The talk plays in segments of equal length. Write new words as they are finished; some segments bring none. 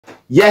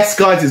Yes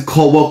guys, it's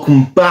Cole.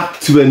 Welcome back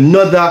to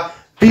another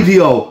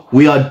video.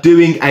 We are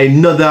doing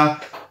another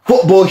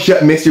football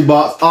shirt mystery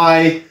box.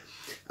 I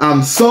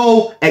am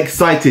so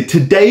excited.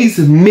 Today's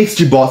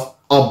mystery box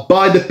are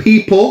by the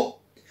people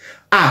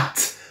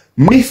at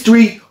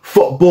Mystery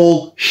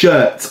Football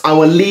Shirts. I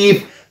will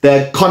leave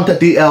their contact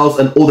details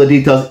and all the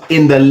details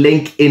in the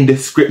link in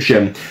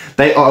description.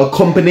 They are a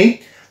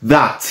company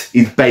that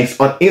is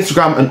based on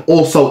Instagram and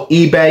also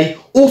eBay,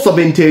 also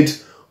vintage,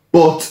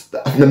 but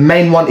the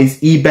main one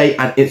is eBay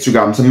and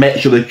Instagram, so make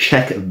sure to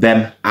check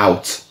them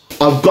out.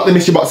 I've got the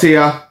mystery box here.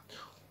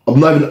 I've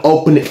not even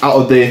opened it out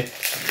of the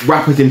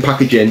wrappers in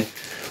packaging,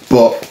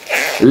 but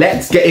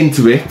let's get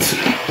into it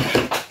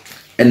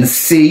and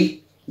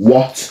see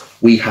what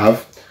we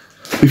have.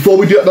 Before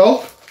we do it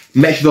though,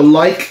 make sure to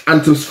like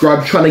and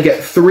subscribe. Trying to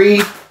get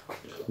 2,000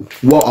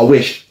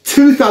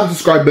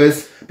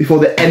 subscribers before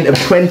the end of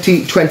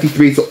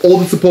 2023. So all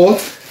the support,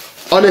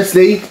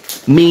 honestly,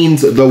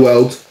 means the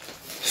world.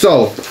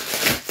 So,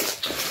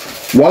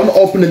 while I'm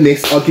opening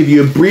this, I'll give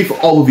you a brief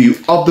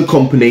overview of the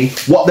company,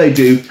 what they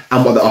do,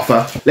 and what they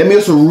offer. Let me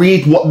also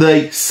read what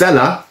the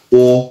seller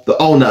or the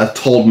owner has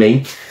told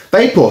me.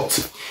 They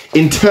put,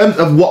 in terms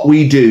of what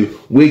we do,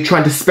 we're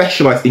trying to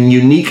specialize in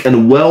unique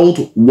and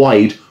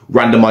worldwide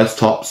randomized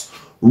tops,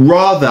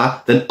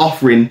 rather than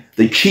offering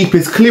the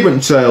cheapest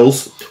clearance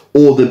sales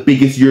or the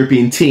biggest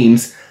European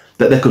teams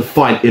that they could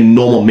find in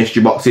normal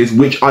mystery boxes,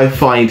 which I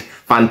find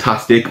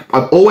fantastic.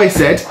 I've always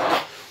said,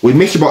 with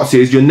mystery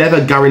boxes, you're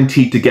never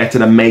guaranteed to get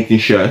an amazing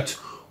shirt,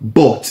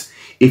 but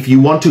if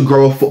you want to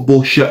grow a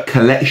football shirt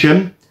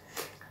collection,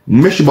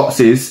 mystery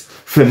boxes,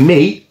 for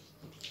me,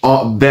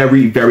 are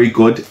very, very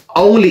good.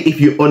 Only if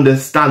you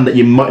understand that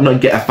you might not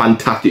get a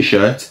fantastic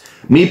shirt.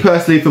 Me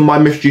personally, for my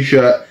my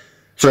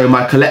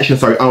collection,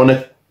 I want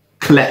to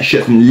collect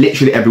shirts from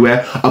literally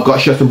everywhere. I've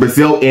got shirts from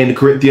Brazil in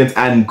Corinthians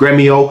and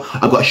Gremio.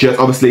 I've got shirts,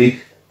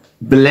 obviously,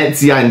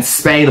 Valencia in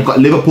Spain. I've got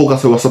Liverpool,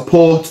 that's who I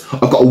support.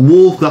 I've got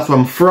Wolf, that's where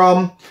I'm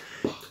from.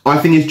 I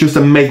think it's just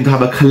amazing to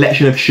have a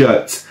collection of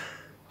shirts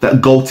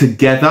that go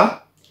together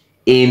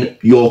in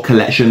your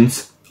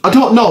collections. I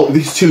don't know if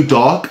it's too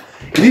dark.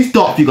 It is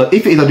dark for you guys.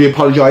 If it is, I do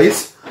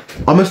apologise.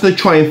 I'm just going to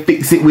try and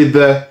fix it with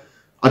the,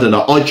 I don't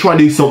know, I'll try and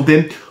do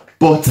something.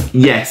 But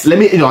yes, let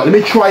me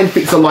try and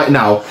fix the light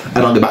now and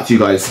I'll get back to you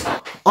guys.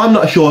 I'm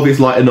not sure if it's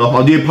light enough.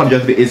 I do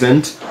apologise if it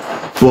isn't.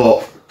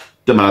 But,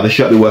 don't matter, the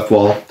shirt will be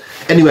worthwhile.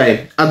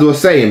 Anyway, as I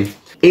was saying,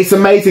 it's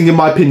amazing in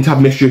my opinion to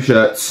have mystery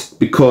shirts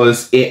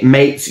because it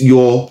makes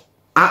your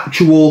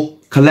actual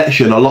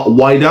collection a lot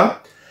wider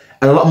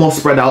and a lot more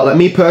spread out. Like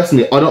me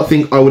personally, I don't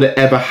think I would have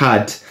ever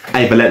had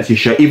a Valencia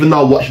shirt. Even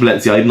though I watch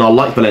Valencia, even though I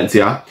like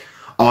Valencia,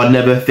 I would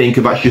never think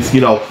about just, I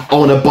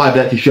want to buy a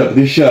Valencia shirt, but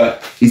this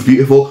shirt is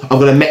beautiful. I've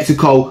got a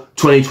Mexico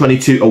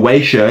 2022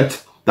 away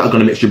shirt that I've got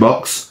in a mystery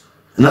box,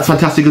 and that's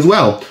fantastic as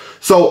well.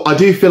 So I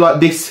do feel like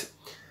this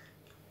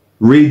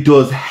really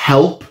does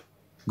help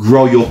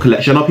grow your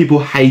collection. I know people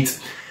hate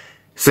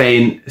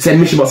saying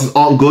mystery boxes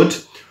aren't good,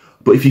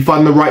 but if you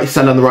find the right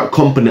seller and the right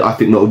company, I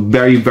think they're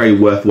very, very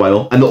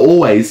worthwhile, and they're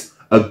always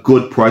a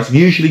good price.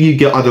 Usually you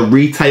get either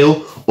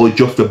retail or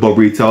just above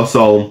retail,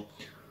 so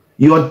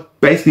you are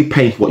basically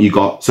paying for what you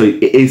got. So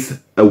it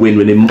is a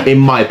win-win in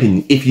my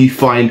opinion, if you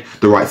find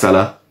the right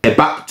seller.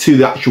 Back to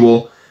the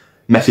actual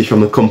message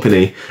from the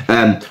company.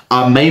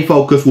 Our main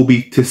focus will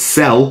be to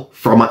sell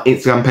from our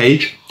Instagram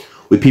page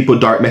with people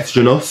direct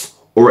messaging us,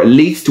 or at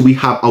least we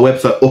have our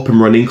website up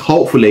and running,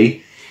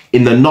 hopefully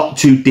in the not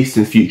too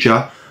distant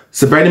future.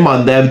 So bearing in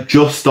mind, they've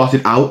just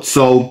started out,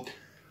 so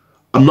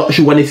I'm not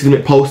sure when it's going to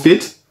be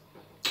posted,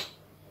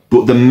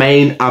 but the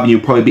main avenue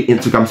will probably be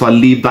Instagram, so I'll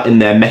leave that in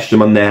there, message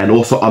them on there, and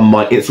also on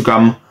my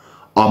Instagram,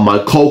 on my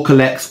Cole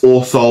Collects,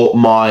 also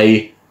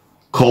my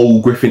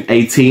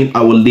colegriffinenquiries,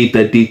 I will leave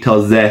their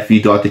details there for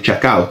you guys to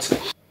check out.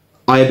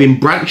 I have been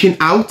branching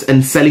out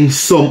and selling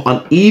some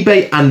on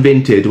eBay and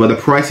Vinted, where the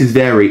prices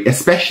vary,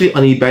 especially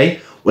on eBay,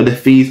 where the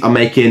fees are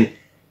making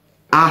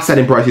our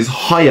selling prices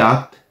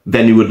higher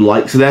than you would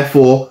like. So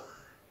therefore,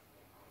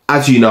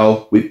 as you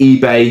know, with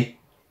eBay,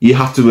 you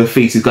have to, the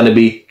fees is going to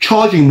be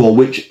charging more,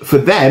 which for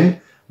them,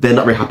 they're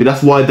not very happy.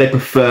 That's why they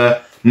prefer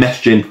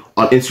messaging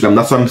on Instagram.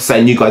 That's why I'm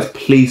saying, you guys,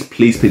 please,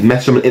 please, please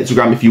message them on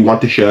Instagram if you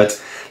want a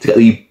shirt to get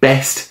the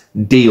best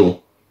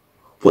deal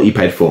for what you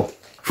paid for.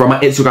 From our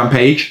Instagram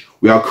page,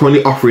 we are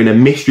currently offering a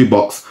mystery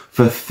box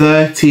for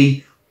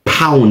 £30,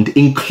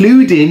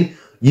 including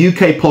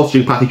UK postage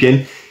and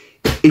packaging.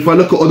 If I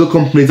look at other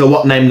companies, I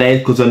won't name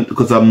names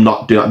because I'm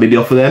not doing that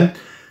video for them.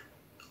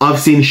 I've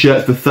seen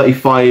shirts for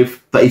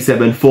 35,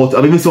 37, 40.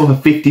 I've even seen one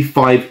for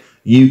 55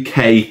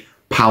 UK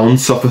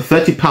pounds. So for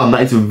 £30,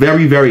 that is a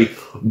very, very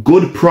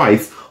good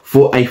price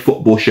for a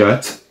football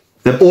shirt.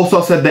 They've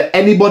also said that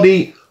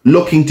anybody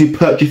looking to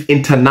purchase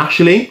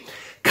internationally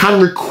can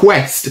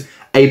request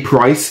a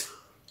price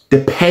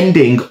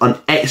depending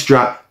on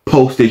extra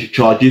postage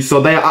charges.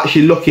 So they are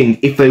actually looking,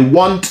 if they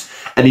want,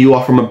 and you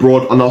are from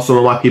abroad. I know some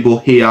of my people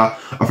here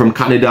are from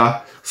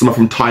Canada, some are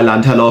from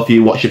Thailand. Hello if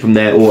you watch it from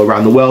there or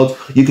around the world.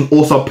 You can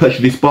also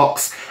purchase this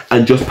box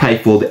and just pay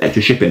for the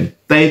extra shipping.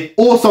 They've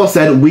also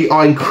said we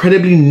are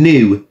incredibly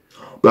new.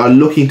 We are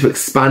looking to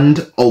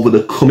expand over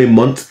the coming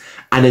months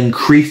and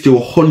increase to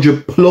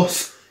 100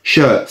 plus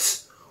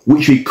shirts,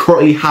 which we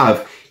currently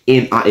have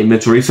in our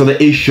inventory. So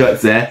there is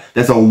shirts there.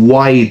 There's a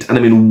wide, and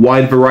I mean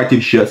wide variety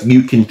of shirts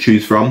you can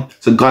choose from.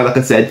 So guys, like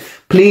I said,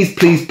 please,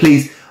 please,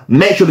 please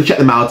make sure to check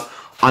them out.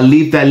 I'll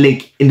leave their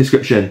link in the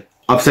description.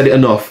 I've said it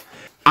enough.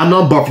 I'm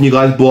not bothering you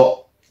guys,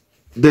 but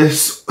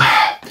this,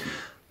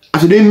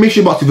 after doing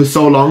mystery boxes for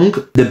so long,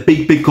 the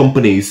big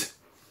companies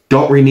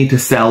don't really need to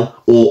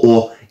sell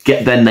or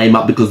get their name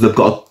up because they've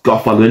got a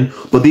following.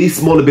 But these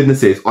smaller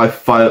businesses, I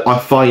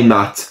find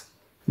that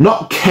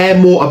not care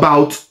more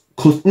about,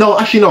 no,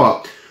 actually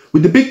not.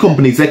 With the big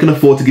companies, they can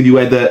afford to give you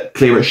away the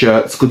clearance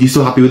shirts because you're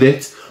still happy with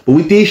it. But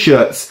with these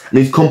shirts and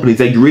these companies,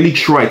 they really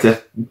try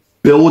to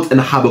build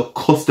and have a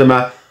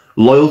customer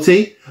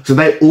loyalty. So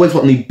they always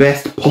want the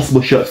best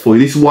possible shirts for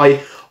you. This is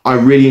why I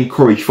really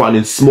encourage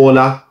finding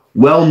smaller,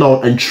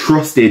 well-known and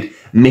trusted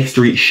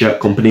mystery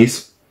shirt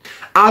companies.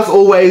 As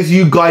always,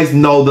 you guys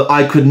know that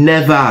I could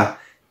never,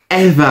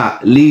 ever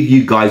leave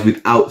you guys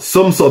without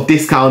some sort of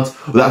discount,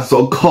 without some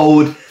sort of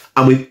code,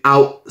 and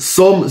without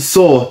some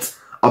sort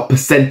of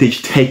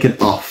percentage taken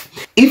off.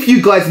 If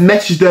you guys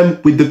message them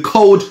with the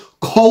code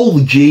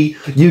COLEG,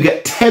 you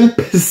get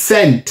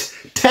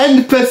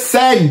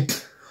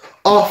 10%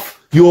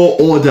 off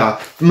your order.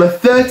 From a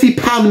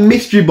 £30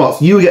 mystery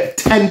box, you get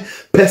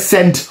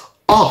 10%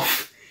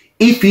 off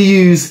if you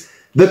use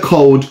the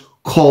code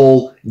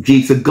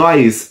COLEG. So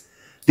guys,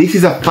 this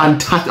is a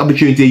fantastic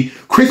opportunity.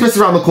 Christmas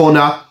is around the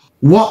corner.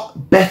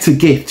 What better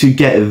gift to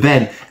get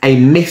than a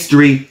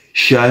mystery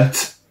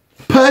shirt?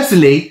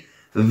 Personally,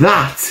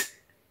 that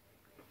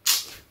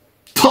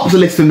tops the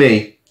list for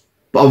me.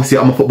 But obviously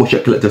I'm a football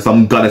shirt collector, so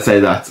I'm gonna say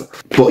that.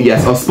 But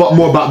yes, I'll spot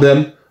more about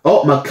them.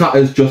 Oh, my cat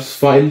is just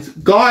fighting.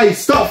 Guys,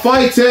 stop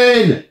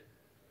fighting!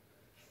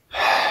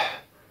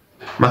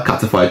 My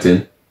cats are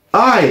fighting.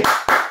 Aye!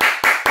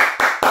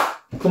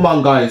 Come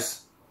on,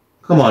 guys.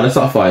 Come on, let's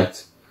not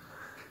fight.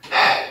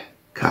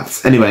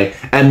 Cats. Anyway,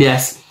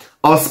 yes,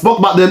 I'll spoke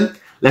about them.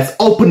 Let's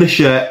open the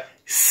shirt,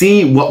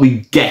 see what we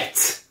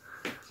get.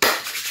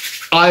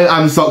 I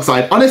am so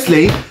excited.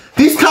 Honestly,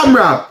 this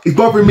camera is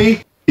bothering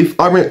me. If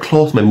I bring it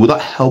close, maybe, will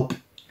that help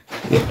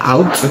it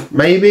out?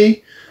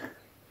 Maybe?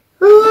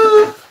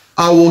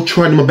 I will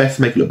try my best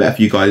to make it look better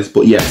for you guys.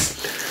 But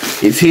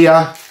yes, it's here.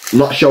 I'm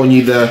not showing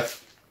you the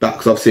back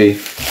because obviously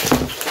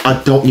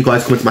I don't want you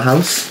guys coming to my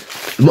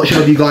house. I'm not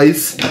showing you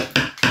guys.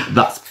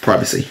 That's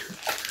privacy.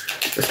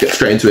 Let's get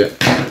straight into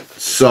it.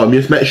 So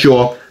just make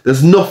sure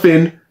there's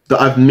nothing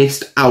that I've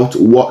missed out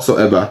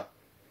whatsoever.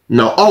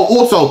 No. Oh,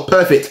 also,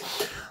 perfect.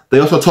 They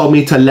also told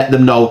me to let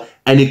them know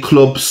any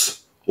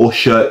clubs or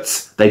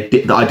shirts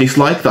that I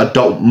dislike, that I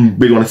don't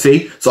really want to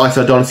see. So I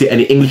said I don't want to see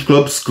any English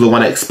clubs because I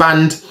want to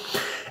expand.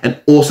 And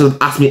also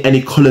ask me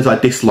any colours I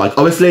dislike.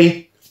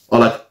 Obviously, I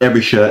like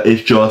every shirt.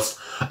 It's just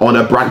I want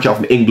to branch out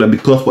from England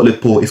because for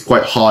Liverpool it's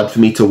quite hard for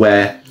me to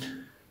wear.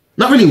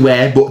 Not really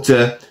wear, but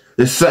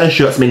there's certain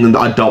shirts from England that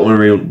I don't want to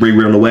really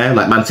want to wear,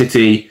 like Man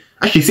City.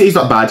 Actually, City's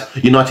not bad.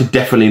 United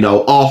definitely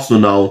no.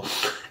 Arsenal no.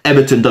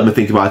 Everton don't even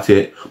think about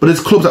it. But there's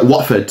clubs like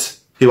Watford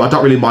who I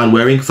don't really mind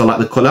wearing because I like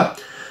the colour.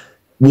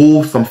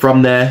 Wolves, I'm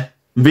from there.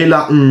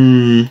 Villa, do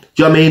you know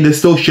what I mean? There's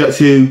still shirts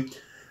who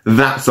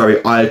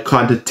I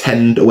kind of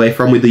tend away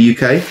from with the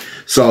UK.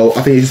 So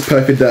I think it's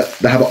perfect that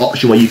they have an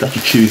option where you can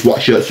actually choose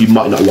what shirts you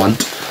might not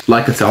want.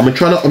 Like I said, I'm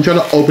trying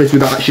to open this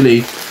without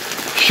actually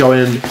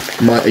showing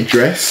my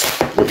address,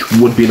 which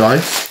would be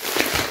nice.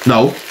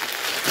 No.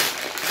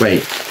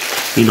 Wait.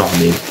 You know what I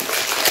mean.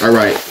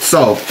 Alright,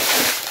 so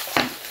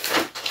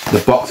the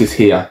box is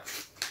here.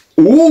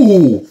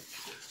 Ooh!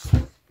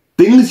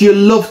 Things you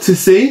love to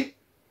see.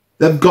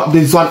 They've got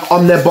design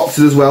on their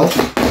boxes as well.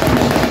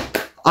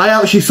 I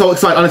am actually so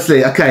excited,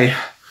 honestly. Okay.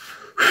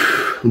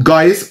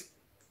 Guys,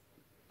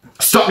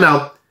 stop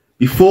now.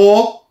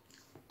 Before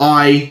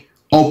I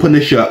open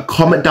the shirt,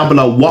 comment down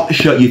below what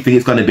shirt you think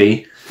it's going to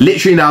be.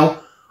 Literally now,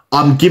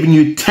 I'm giving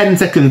you 10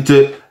 seconds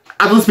to,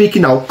 as I'm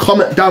speaking now,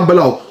 comment down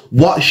below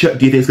what shirt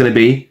do you think it's going to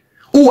be.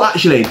 Oh,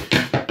 actually,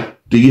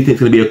 do you think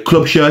it's going to be a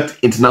club shirt,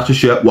 international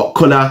shirt, what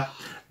colour?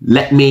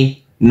 Let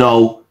me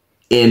know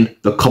in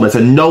the comments.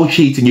 And no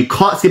cheating, you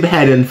can't skip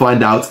ahead and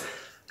find out.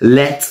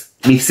 Let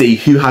me see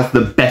who has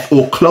the best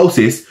or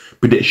closest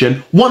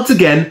prediction. Once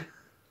again,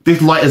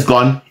 this light has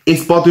gone.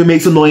 It's bothering me,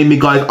 it's annoying me,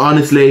 guys,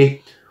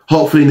 honestly.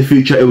 Hopefully in the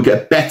future it will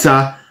get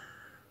better.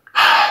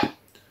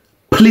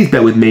 Please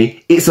bear with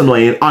me. It's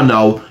annoying, I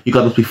know. You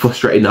guys must be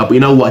frustrated now, but you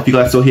know what? If you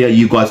guys are still here,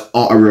 you guys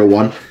are a real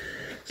one.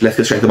 So let's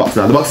get straight to the box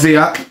now. The box is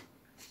here.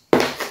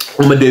 What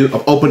I'm gonna do,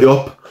 I've opened it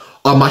up.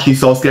 I'm actually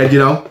so scared, you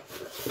know.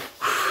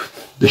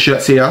 The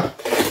shirt's here.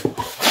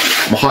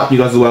 I'm hyping you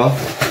guys as well.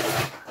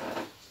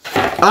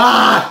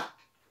 Ah!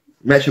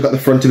 Make sure I've got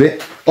the front of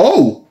it.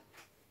 Oh!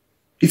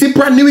 Is it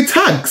brand new with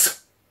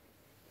tags?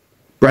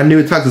 Brand new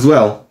with tags as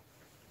well.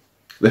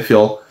 Let's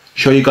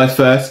show you guys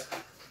first.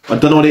 I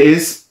don't know what it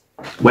is.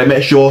 Wait,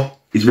 make sure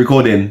it's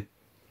recording.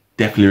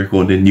 Definitely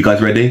recording. You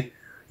guys ready?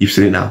 You've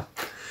seen it now.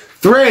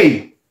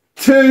 3,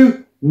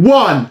 2,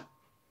 1.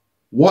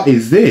 What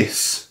is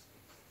this?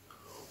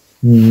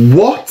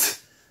 What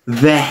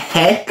the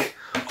heck?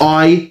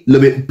 I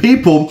love it.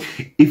 People,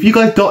 if you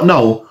guys don't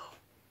know,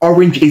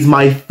 orange is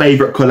my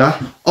favourite colour.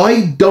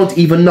 I don't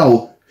even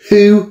know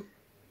who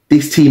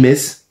this team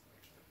is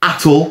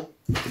at all.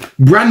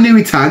 Brand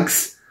new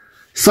tags,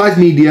 size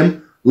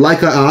medium,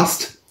 like I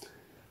asked.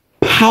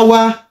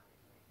 Power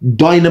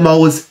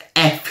Dynamos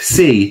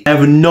FC. I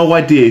have no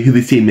idea who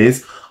this team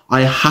is.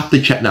 I have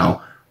to check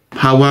now.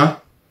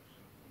 Power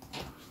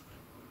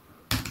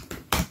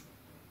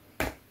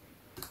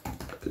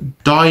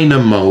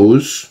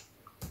Dynamos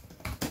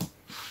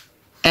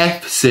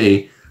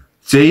FC.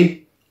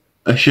 See?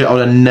 A shirt I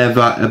would have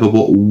never ever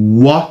bought.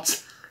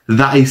 What?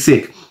 That is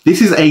sick.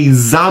 This is a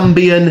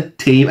Zambian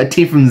team. A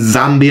team from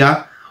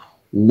Zambia.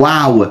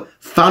 Wow.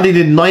 Founded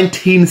in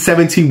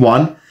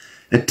 1971.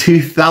 A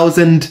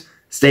 2,000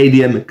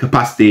 stadium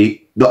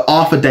capacity. The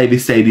Arthur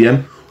Davis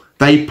Stadium.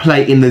 They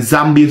play in the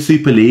Zambia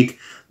Super League.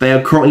 They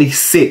are currently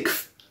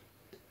 6th.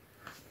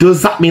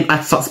 Does that mean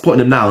I start supporting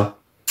them now?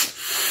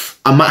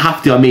 I might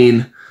have to. I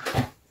mean,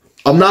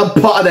 I'm now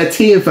part of their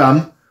team,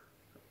 fam.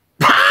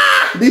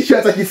 This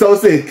shirt's actually so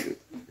sick.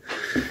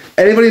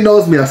 Anybody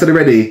knows me, I said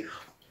already,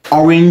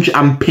 orange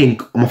and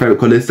pink are my favourite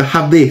colours. To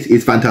have this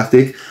is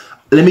fantastic.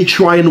 Let me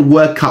try and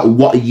work out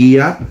what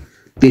year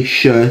this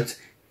shirt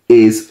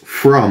is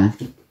from.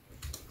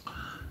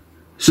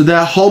 So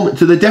they're home.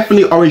 So they're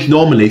definitely orange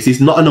normally. So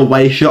it's not an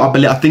away shirt.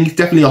 I think it's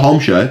definitely a home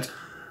shirt.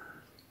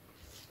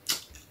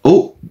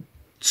 Oh,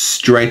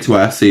 straight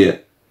away I see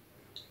it.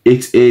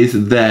 It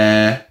is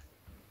their...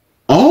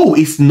 Oh,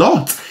 it's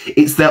not.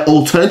 It's their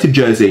alternative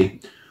jersey.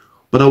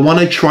 But I want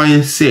to try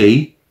and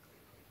see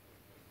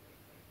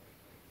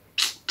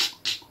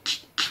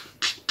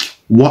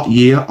what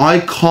year. I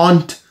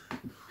can't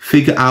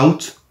figure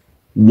out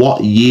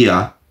what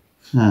year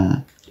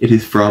it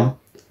is from.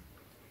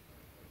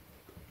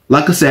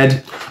 Like I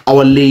said, I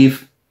will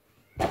leave...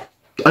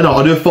 I know,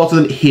 I'll do a photo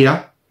of them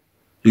here.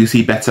 You can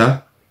see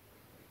better.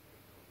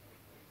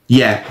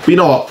 Yeah, but you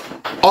know what?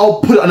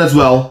 I'll put it on as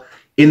well.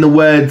 In the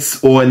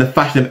words or in the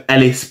fashion of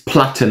Ellis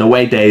Platten,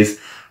 Away Days.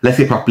 Let's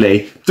get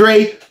properly.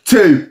 3,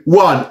 2,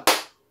 1.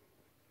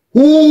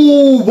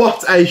 Ooh,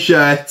 what a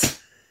shirt.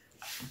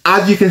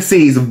 As you can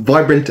see, it's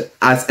vibrant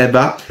as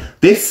ever.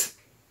 This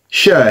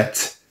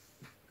shirt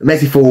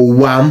makes me feel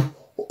wham.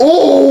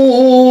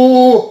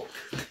 Oh!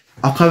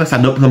 I can't even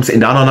stand up because I'm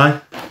sitting down,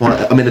 aren't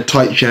I? I'm in a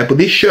tight chair. But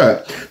this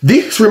shirt,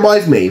 this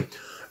reminds me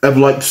of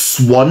like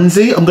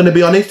Swansea. I'm going to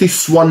be honest, this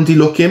Swansea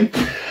looking.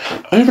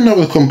 I don't even know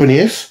what the company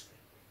is.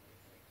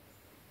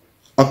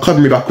 I'll cover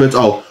me backwards.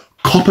 Oh,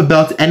 Copper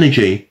Belt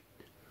Energy.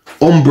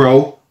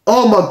 Umbro.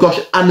 Oh my gosh,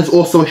 and there's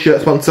also a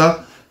shirt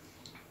sponsor.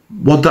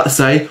 What'd that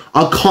say?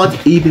 I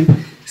can't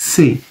even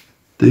see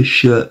the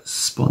shirt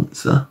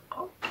sponsor.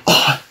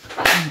 Oh.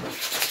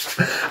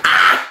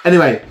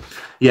 Anyway,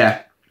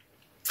 yeah.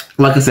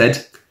 Like I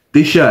said,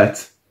 this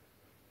shirt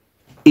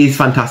is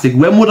fantastic.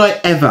 When would I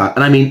ever,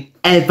 and I mean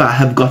ever,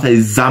 have got a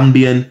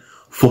Zambian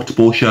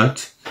football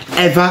shirt?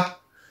 Ever?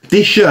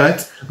 This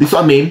shirt, this is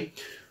what I mean,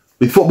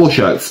 with football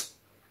shirts.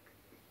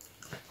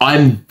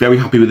 I'm very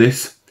happy with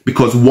this.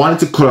 Because 1,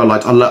 it's a colour I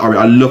like. I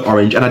love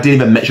orange. And I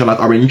didn't even mention I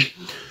like orange.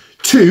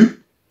 2,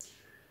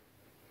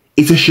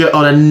 it's a shirt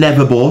I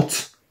never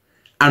bought.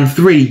 And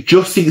 3,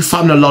 just the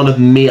excitement along of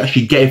me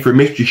actually getting for a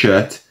mystery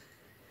shirt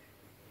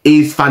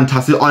is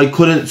fantastic. I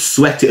couldn't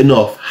sweat it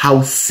enough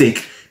how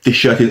sick this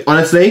shirt is.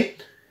 Honestly,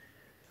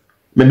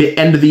 maybe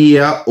end of the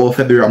year or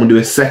February, I'm going to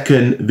do a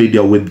second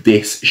video with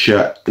this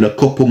shirt in a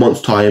couple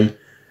months' time.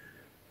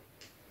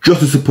 Just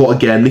to support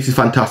again. This is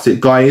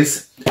fantastic,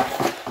 guys.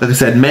 Like I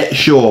said, make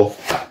sure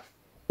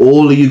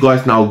all of you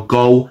guys now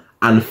go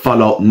and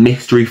follow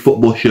Mystery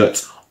Football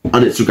Shirts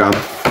on Instagram.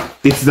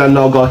 This is their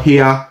logo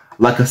here.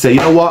 Like I said, you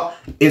know what?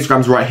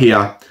 Instagram's right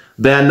here.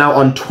 They are now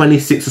on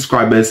 26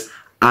 subscribers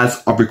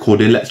as of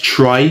recording. Let's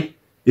try,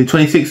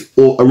 26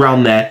 or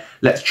around there.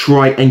 Let's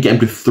try and get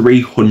them to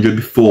 300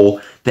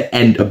 before the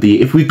end of the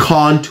year. If we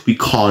can't, we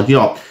can't. You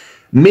know,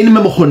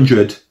 minimum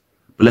 100.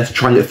 But let's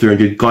try and get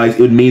 300. Guys, it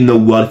would mean the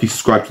world if you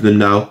subscribe to them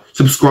now.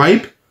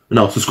 Subscribe?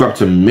 No, subscribe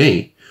to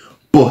me.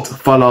 But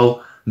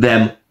follow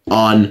them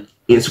on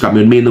Instagram. It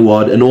would mean the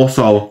world. And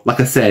also, like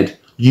I said,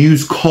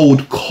 use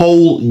code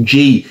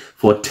COLEG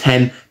for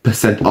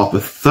 10% off. A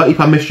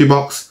 £30 mystery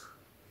box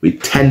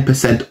with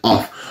 10%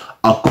 off.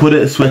 I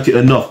couldn't sweat it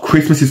enough.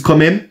 Christmas is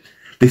coming.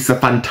 This is a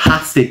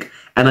fantastic,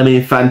 and I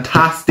mean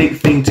fantastic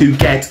thing to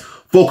get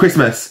for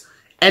Christmas.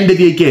 End of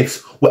year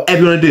gifts,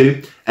 whatever you want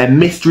to do. A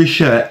mystery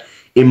shirt,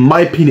 in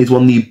my opinion, is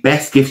one of the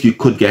best gifts you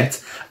could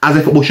get. As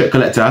a football shirt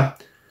collector,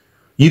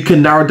 you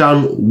can narrow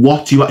down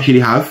what you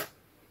actually have.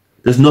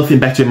 There's nothing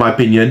better in my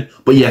opinion.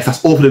 But yes,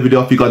 that's all for the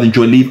video. If you guys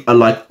enjoy, leave a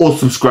like or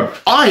subscribe.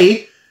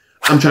 I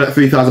am trying to get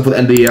 3,000 for the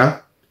end of the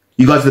year.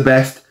 You guys are the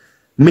best.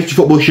 Mystery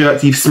football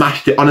shirts, you've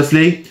smashed it,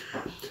 honestly.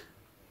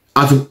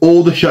 Out of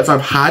all the shirts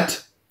I've had,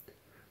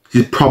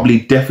 this is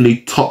probably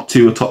definitely top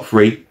 2 or top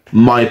 3,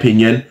 my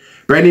opinion.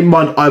 Bearing in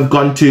mind, I've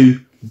gone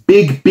to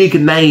big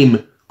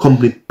name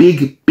company,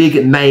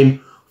 big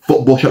name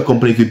football shirt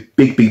companies with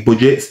big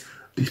budgets.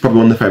 It's probably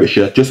one of the favourite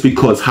shirts just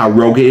because how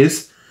rogue it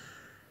is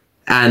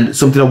and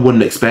something I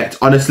wouldn't expect.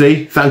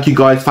 Honestly, thank you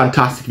guys,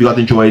 fantastic. If you guys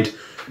enjoyed,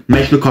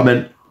 make sure to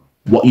comment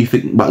what you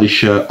think about this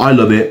shirt. I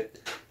love it.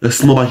 A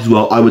small badge as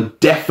well. I would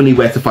definitely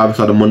wear to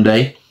 5-a-side on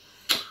Monday.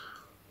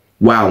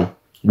 Wow,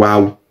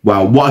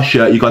 what a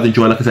shirt. You guys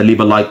enjoy, like I said, leave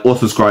a like or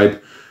subscribe.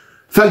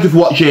 Thank you for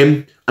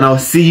watching, and I'll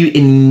see you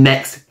in the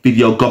next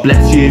video. God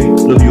bless you.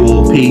 Love you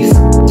all. Peace.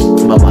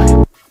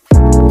 Bye-bye.